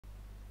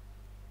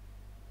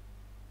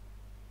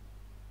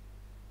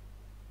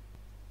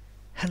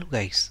Hello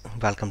guys,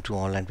 welcome to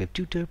Online Web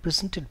Tutor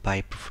presented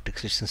by PHP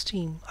Frameworks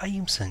team. I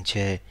am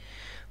Sanjay.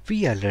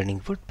 We are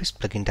learning WordPress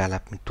Plugin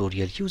Development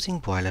tutorial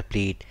using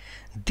Boilerplate.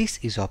 This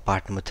is our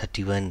part number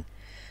 31.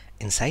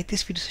 Inside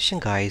this video session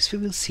guys, we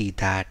will see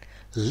that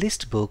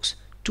list books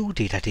to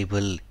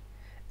DataTable.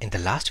 In the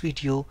last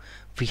video,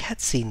 we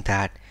had seen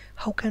that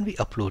how can we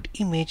upload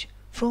image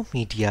from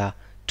media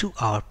to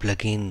our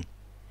plugin.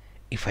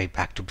 If I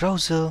back to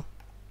browser,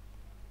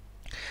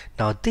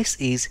 now this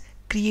is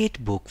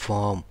create book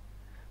form.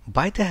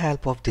 By the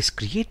help of this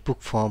create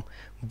book form,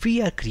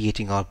 we are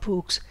creating our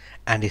books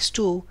and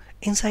store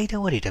inside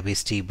our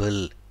database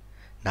table.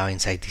 Now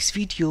inside this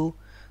video,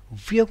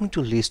 we are going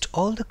to list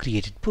all the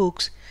created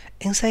books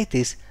inside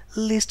this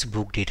list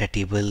book data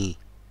table.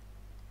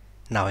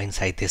 Now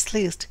inside this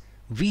list,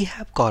 we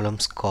have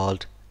columns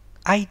called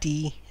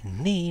ID,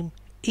 name,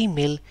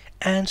 email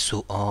and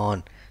so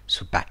on.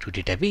 So back to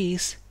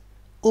database,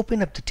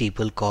 open up the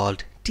table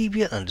called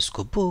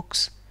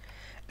tbl_books,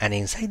 and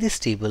inside this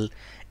table,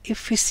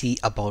 if we see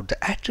about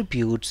the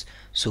attributes,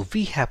 so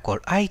we have called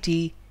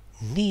ID,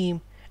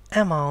 name,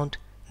 amount,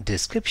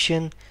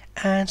 description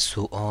and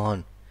so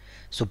on.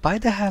 So by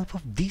the help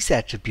of these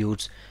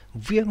attributes,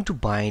 we are going to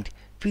bind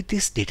with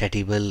this data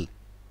table.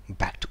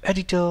 Back to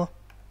editor.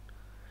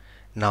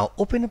 Now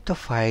open up the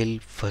file.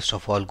 First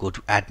of all, go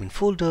to admin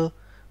folder,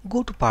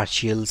 go to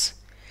partials,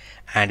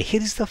 and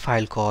here is the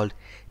file called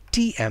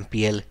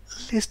tmpl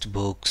list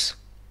books.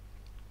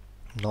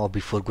 Now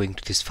before going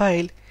to this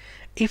file,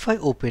 if I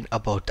open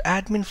about the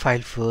admin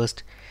file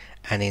first,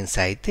 and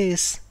inside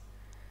this,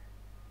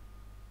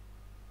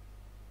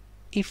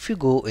 if you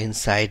go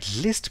inside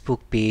list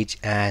book page,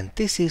 and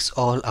this is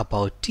all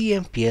about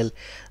tmpl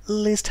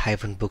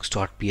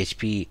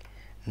list-books.php.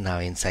 Now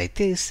inside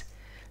this,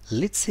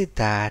 let's say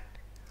that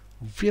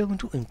we are going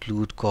to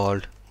include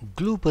called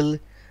global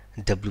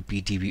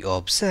wpdb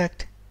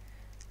object.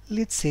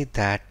 Let's say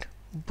that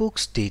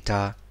books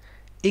data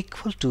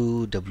equal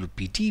to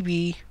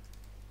wpdb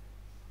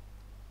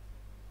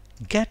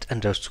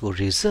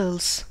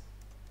get_results,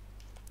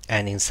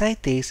 and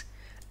inside this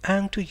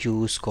I'm to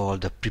use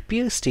called the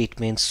prepare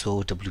statement,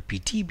 so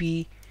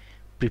wpdb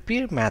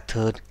prepare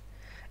method,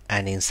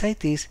 and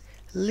inside this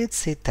let's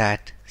say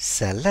that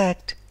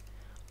select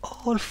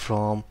all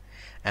from,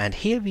 and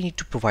here we need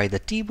to provide the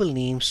table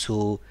name,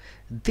 so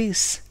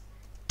this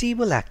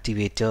table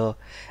activator,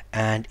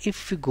 and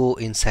if we go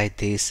inside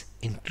this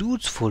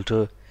includes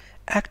folder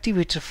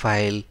activator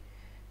file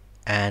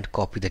and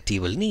copy the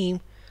table name,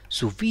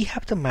 so we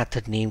have the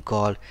method name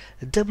called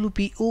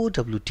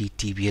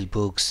wpowttbl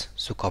books.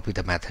 So copy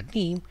the method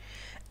name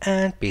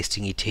and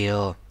pasting it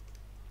here.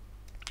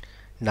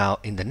 Now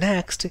in the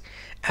next,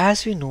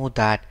 as we know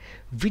that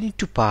we need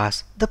to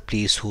pass the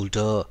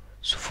placeholder.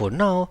 So for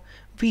now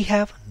we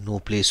have no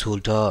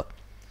placeholder.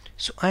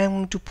 So I am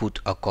going to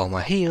put a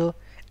comma here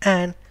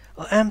and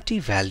an empty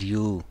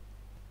value.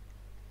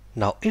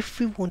 Now if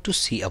we want to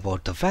see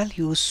about the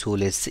values, so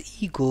let's say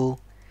ego,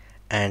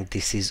 and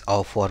this is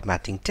our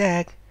formatting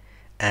tag,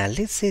 and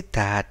let's say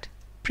that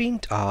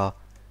print our,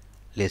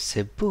 let's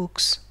say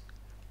books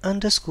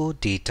underscore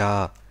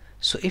data.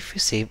 So if we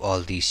save all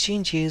these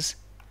changes,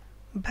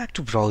 back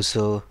to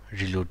browser,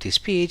 reload this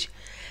page,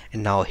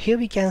 and now here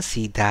we can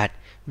see that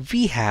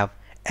we have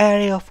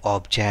array of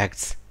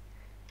objects.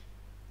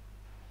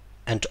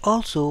 And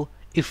also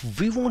if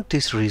we want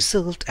this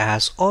result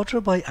as order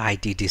by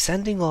ID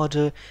descending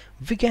order,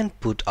 we can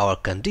put our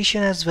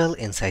condition as well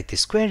inside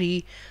this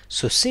query.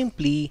 So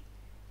simply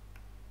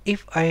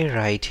if I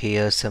write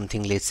here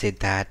something, let's say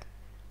that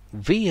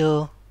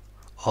where,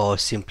 or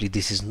simply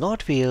this is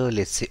not where,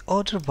 let's say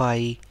order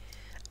by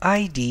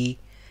ID,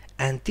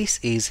 and this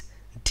is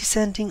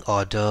descending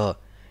order.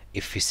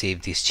 If we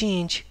save this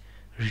change,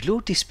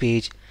 reload this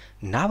page,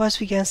 now as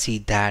we can see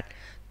that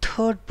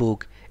third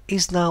book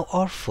is now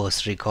our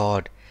first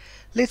record.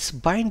 Let's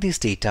bind this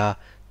data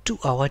to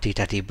our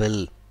data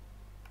table.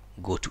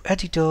 Go to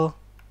editor,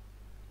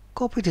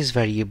 copy this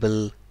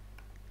variable,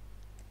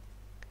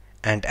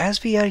 and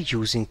as we are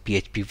using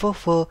PHP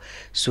buffer,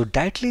 so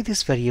directly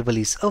this variable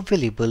is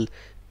available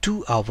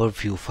to our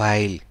view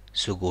file.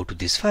 So go to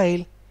this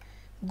file,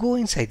 go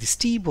inside this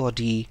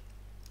tbody.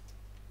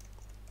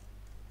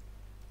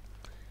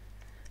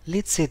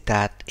 Let's say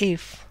that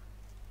if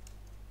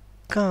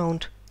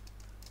count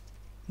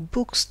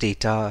books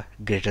data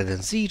greater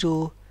than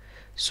 0,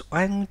 so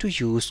I'm going to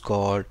use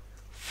called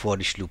for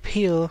each loop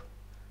here,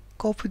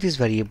 copy this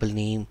variable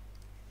name,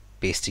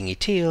 pasting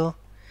it here,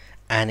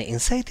 and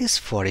inside this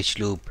for each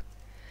loop,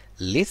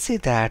 let's say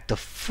that the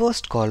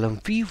first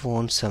column we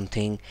want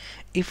something.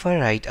 If I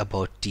write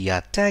about tr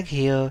tag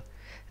here,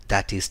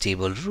 that is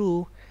table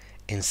row,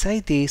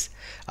 inside this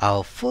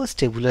our first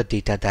tabular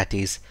data, that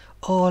is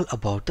all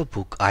about the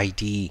book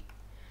ID.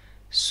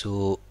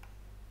 So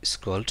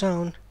scroll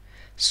down,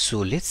 so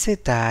let's say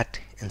that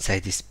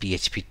inside this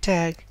PHP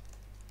tag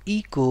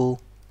echo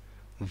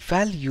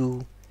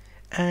value,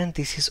 and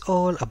this is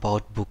all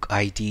about book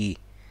ID.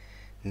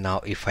 Now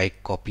if I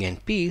copy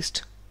and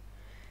paste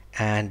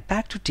and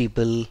back to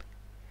table,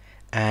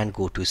 and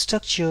go to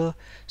structure.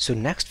 So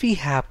next we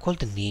have called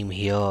the name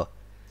here.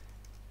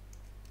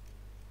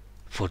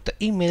 For the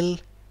email,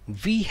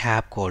 we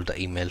have called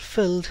the email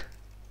field.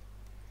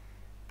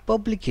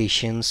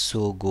 Publications,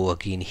 so go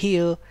again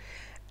here,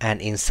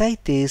 and inside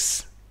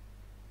this,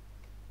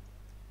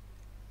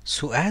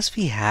 so as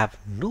we have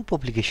no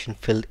publication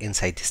field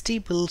inside this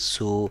table,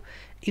 so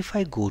if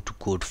I go to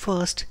code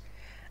first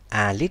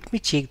and let me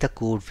check the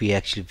code we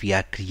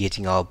are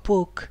creating our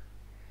book.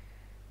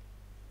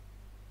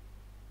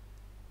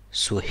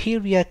 So here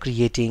we are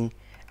creating,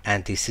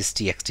 and this is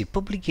txt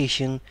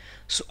publication.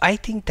 So I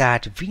think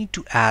that we need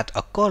to add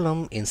a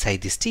column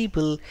inside this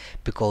table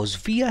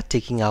because we are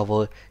taking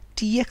our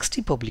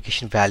txt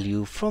publication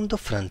value from the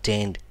front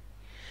end.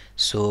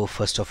 So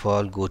first of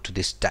all, go to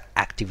this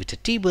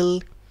activator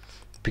table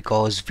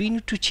because we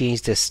need to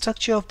change the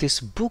structure of this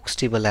books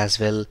table as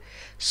well.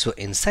 So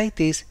inside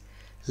this,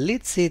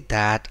 let's say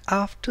that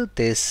after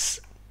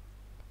this,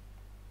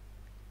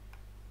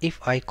 if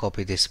I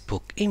copy this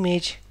book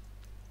image,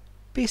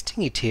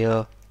 pasting it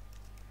here,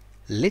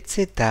 let's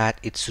say that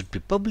it should be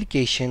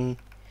publication,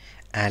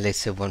 and let's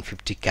say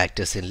 150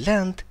 characters in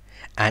length,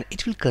 and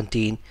it will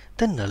contain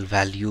the null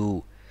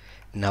value.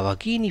 Now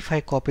again, if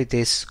I copy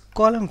this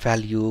column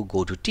value,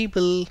 go to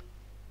table,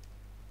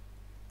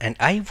 and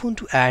I want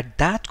to add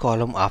that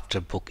column after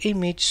book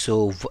image,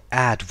 so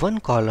add one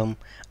column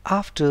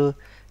after,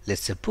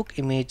 let's say, book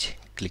image,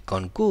 click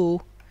on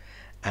go,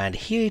 and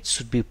here it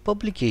should be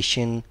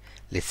publication,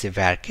 let's say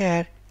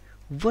varchar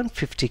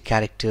 150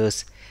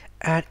 characters,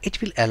 and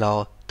it will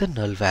allow the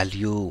null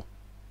value.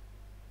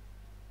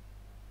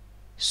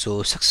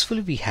 So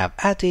successfully we have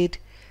added.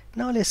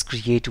 Now let's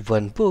create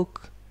one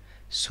book.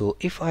 So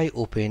if I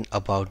open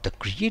about the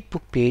create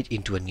book page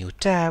into a new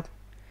tab,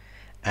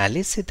 and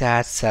let's say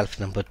that self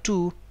number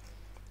 2,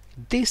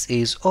 this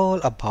is all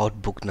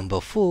about book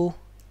number 4.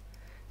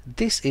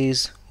 This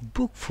is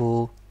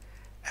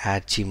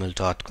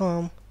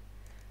book4@gmail.com.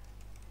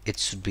 It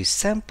should be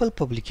sample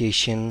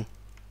publication.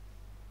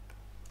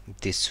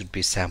 This should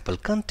be sample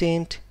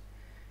content.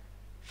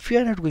 We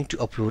are not going to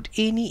upload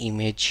any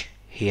image.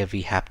 Here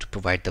we have to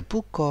provide the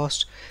book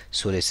cost.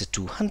 So let's say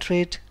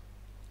 200,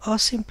 or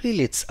simply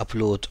let's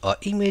upload an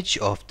image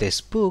of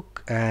this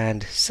book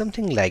and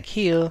something like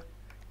here.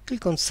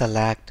 Click on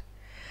select,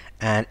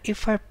 and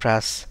if I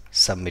press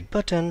submit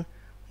button,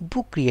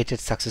 book created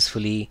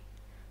successfully.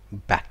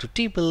 Back to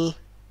table,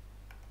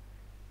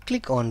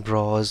 click on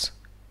browse,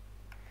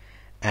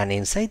 and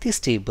inside this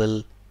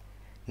table,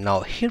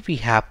 now here we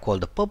have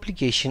called the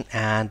publication,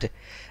 and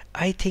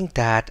I think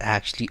that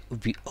actually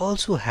we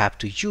also have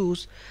to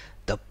use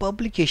the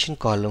publication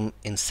column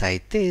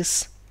inside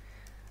this.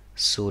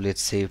 So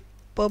let's say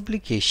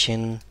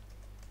publication,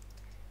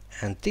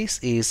 and this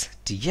is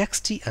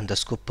txt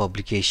underscore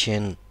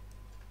publication.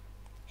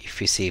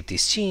 If we save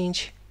this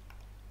change,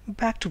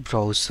 back to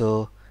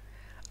browser,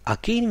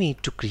 again we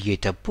need to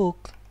create a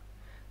book.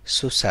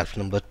 So self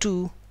number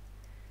 2,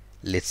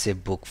 let's say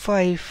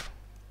book5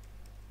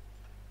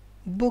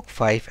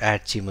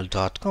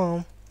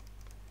 @gmail.com,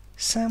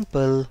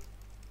 sample,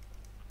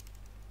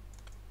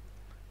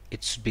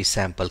 it should be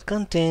sample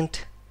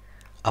content,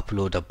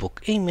 upload a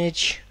book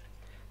image.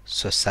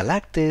 So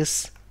select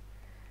this,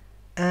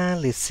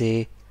 and let's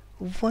say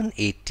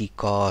 180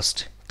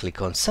 cost,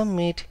 click on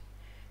submit,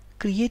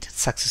 created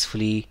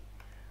successfully.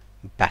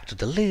 Back to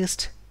the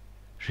list,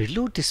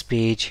 reload this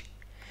page,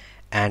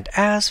 and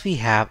as we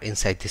have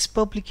inside this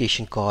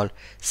publication called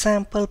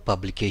sample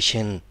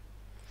publication.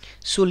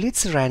 So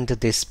let's render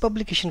this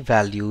publication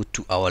value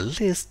to our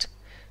list.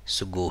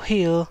 So go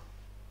here.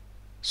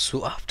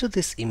 So after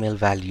this email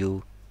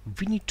value,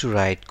 we need to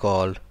write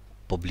call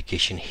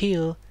publication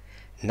here.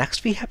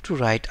 Next we have to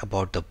write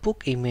about the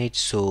book image.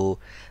 So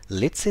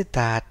let's say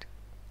that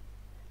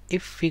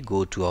if we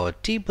go to our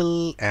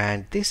table,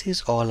 and this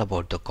is all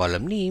about the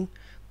column name,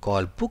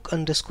 call book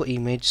underscore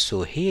image.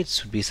 So here it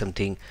should be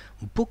something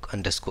book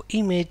underscore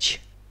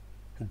image.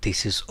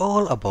 This is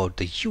all about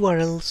the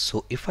URL.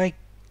 So if I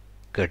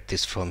cut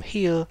this from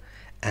here,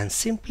 and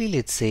simply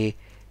let's say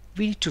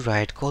we need to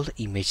write call the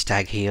image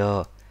tag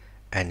here,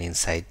 and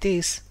inside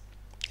this,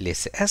 let's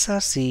say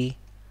src,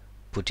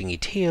 putting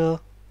it here,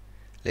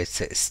 let's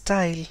say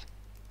style,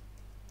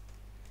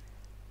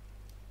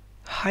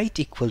 height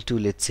equal to,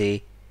 let's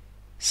say,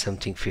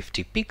 something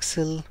 50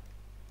 pixel,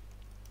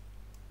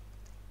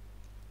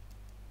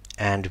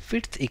 and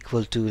width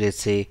equal to,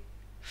 let's say,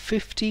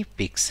 50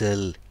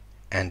 pixel,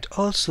 and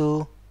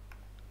also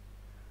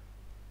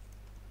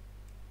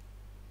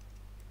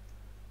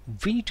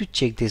we need to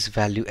check this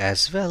value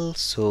as well.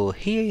 So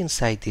here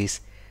inside this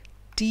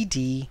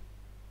td,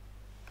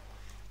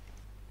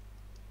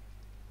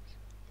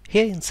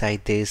 here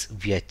inside this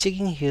we are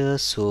checking here,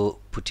 so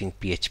putting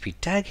PHP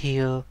tag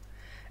here,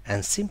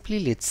 and simply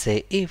let's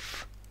say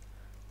if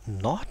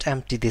not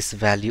empty this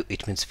value,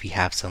 it means we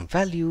have some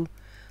value,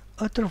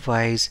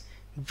 otherwise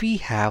we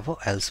have a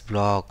else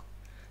block.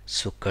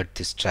 So cut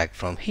this tag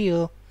from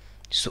here.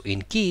 So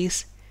in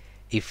case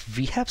if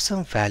we have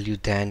some value,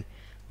 then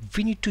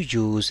we need to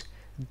use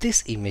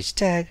this image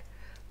tag,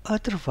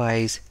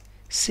 Otherwise,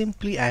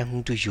 simply I'm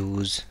going to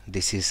use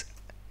this is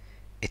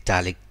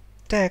italic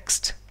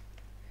text,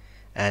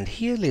 and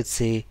here let's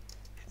say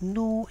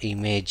no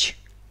image.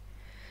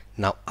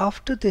 Now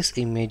after this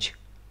image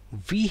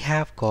we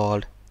have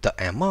called the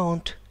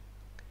amount.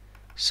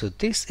 So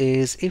this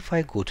is, if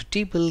I go to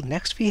table,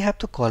 next we have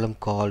the column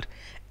called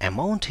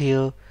amount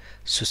here.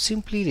 So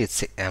simply let's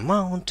say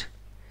amount.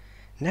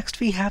 Next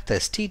we have the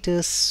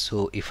status.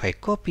 So if I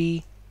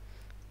copy,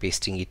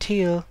 pasting it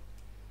here,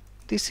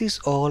 this is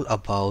all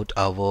about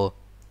our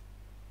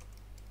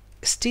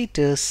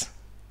status.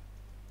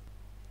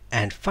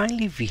 And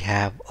finally we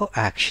have a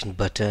action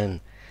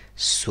button.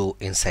 So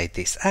inside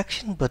this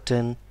action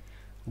button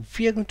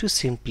we are going to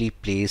simply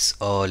place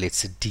a, let's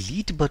say,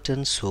 delete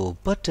button. So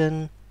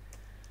button,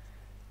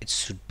 it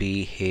should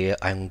be here,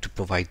 I'm going to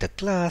provide the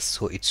class,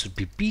 so it should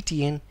be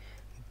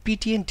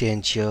btn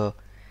danger,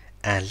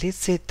 and let's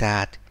say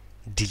that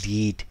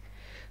delete.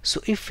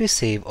 So if we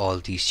save all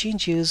these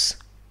changes,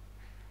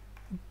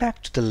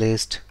 back to the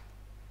list,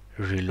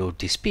 reload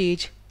this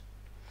page.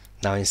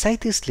 Now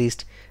inside this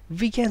list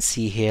we can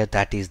see here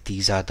that is,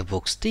 these are the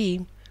books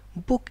name,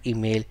 book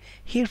email,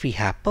 here we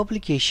have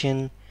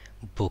publication,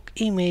 book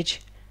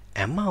image,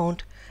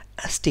 amount,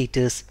 a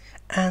status,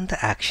 and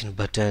the action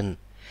button.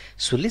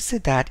 So let's say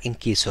that in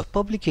case of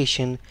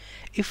publication,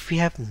 if we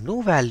have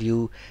no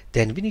value,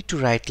 then we need to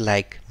write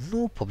like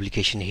no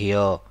publication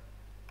here,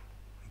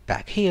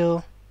 back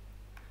here.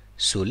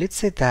 So let's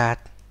say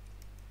that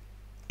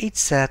it's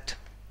set,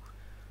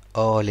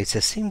 or let's say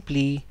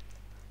simply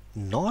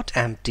not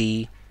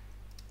empty.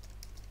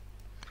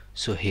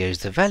 So here's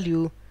the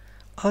value.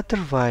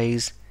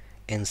 Otherwise,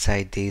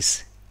 inside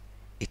this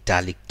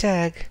italic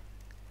tag,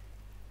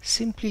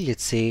 simply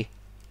let's say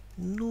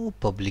no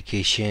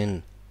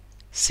publication.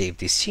 Save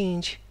this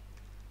change,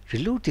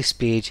 reload this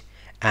page,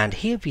 and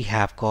here we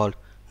have called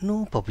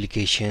no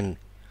publication.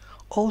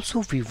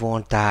 Also we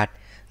want that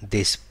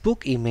this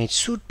book image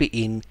should be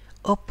in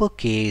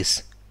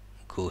uppercase.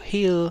 Go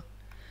here,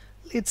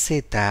 let's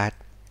say that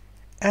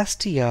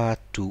str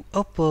to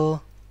upper,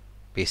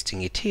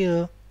 pasting it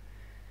here,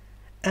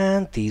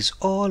 and these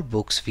all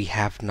books we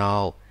have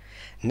now.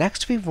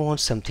 Next we want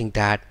something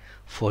that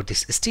for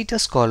this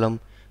status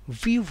column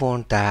we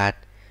want that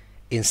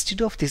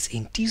instead of this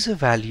integer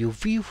value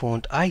we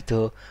want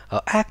either a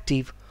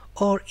active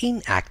or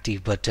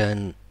inactive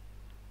button.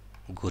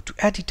 Go to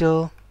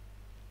editor.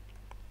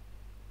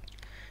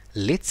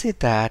 Let's say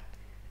that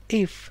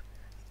if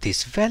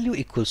this value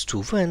equals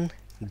to 1,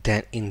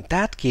 then in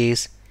that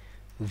case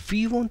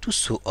we want to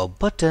show a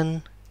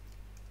button,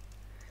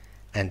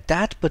 and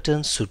that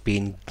button should be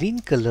in green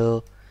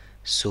color.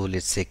 So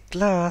let's say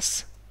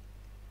class,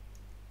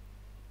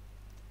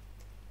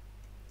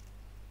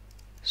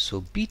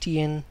 so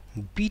btn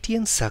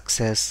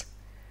success,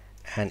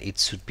 and it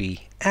should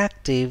be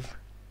active.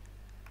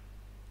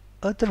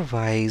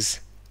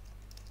 Otherwise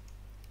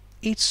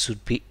it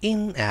should be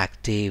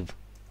inactive.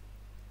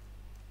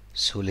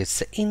 So let's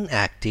say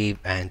inactive,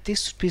 and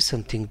this should be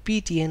something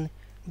btn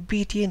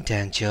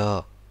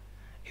danger.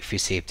 If we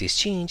save this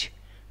change,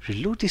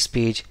 reload this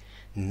page,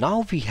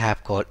 now we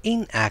have called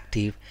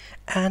inactive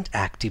and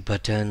active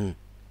button.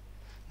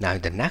 Now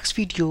in the next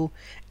video,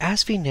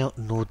 as we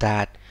know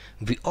that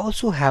we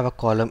also have a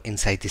column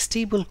inside this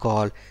table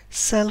called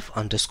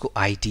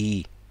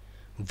self_id,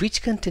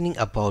 which containing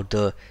about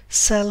the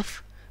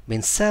self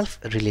means self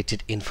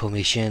related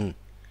information,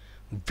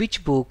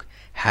 which book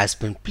has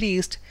been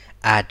placed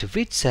at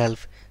which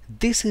self.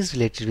 This is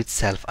related with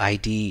self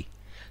id.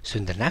 So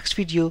in the next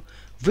video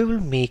we will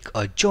make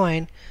a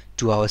join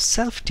to our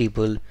self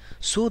table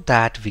so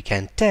that we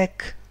can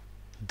take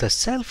the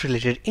self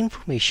related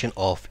information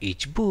of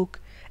each book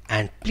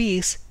and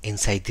place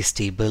inside this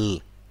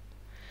table.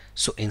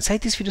 So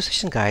inside this video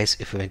session guys,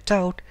 if you have any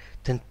doubt,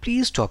 then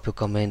please drop your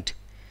comment.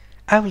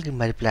 I will give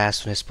my reply as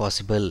soon as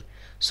possible.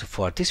 So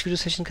for this video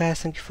session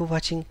guys, thank you for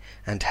watching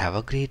and have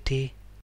a great day.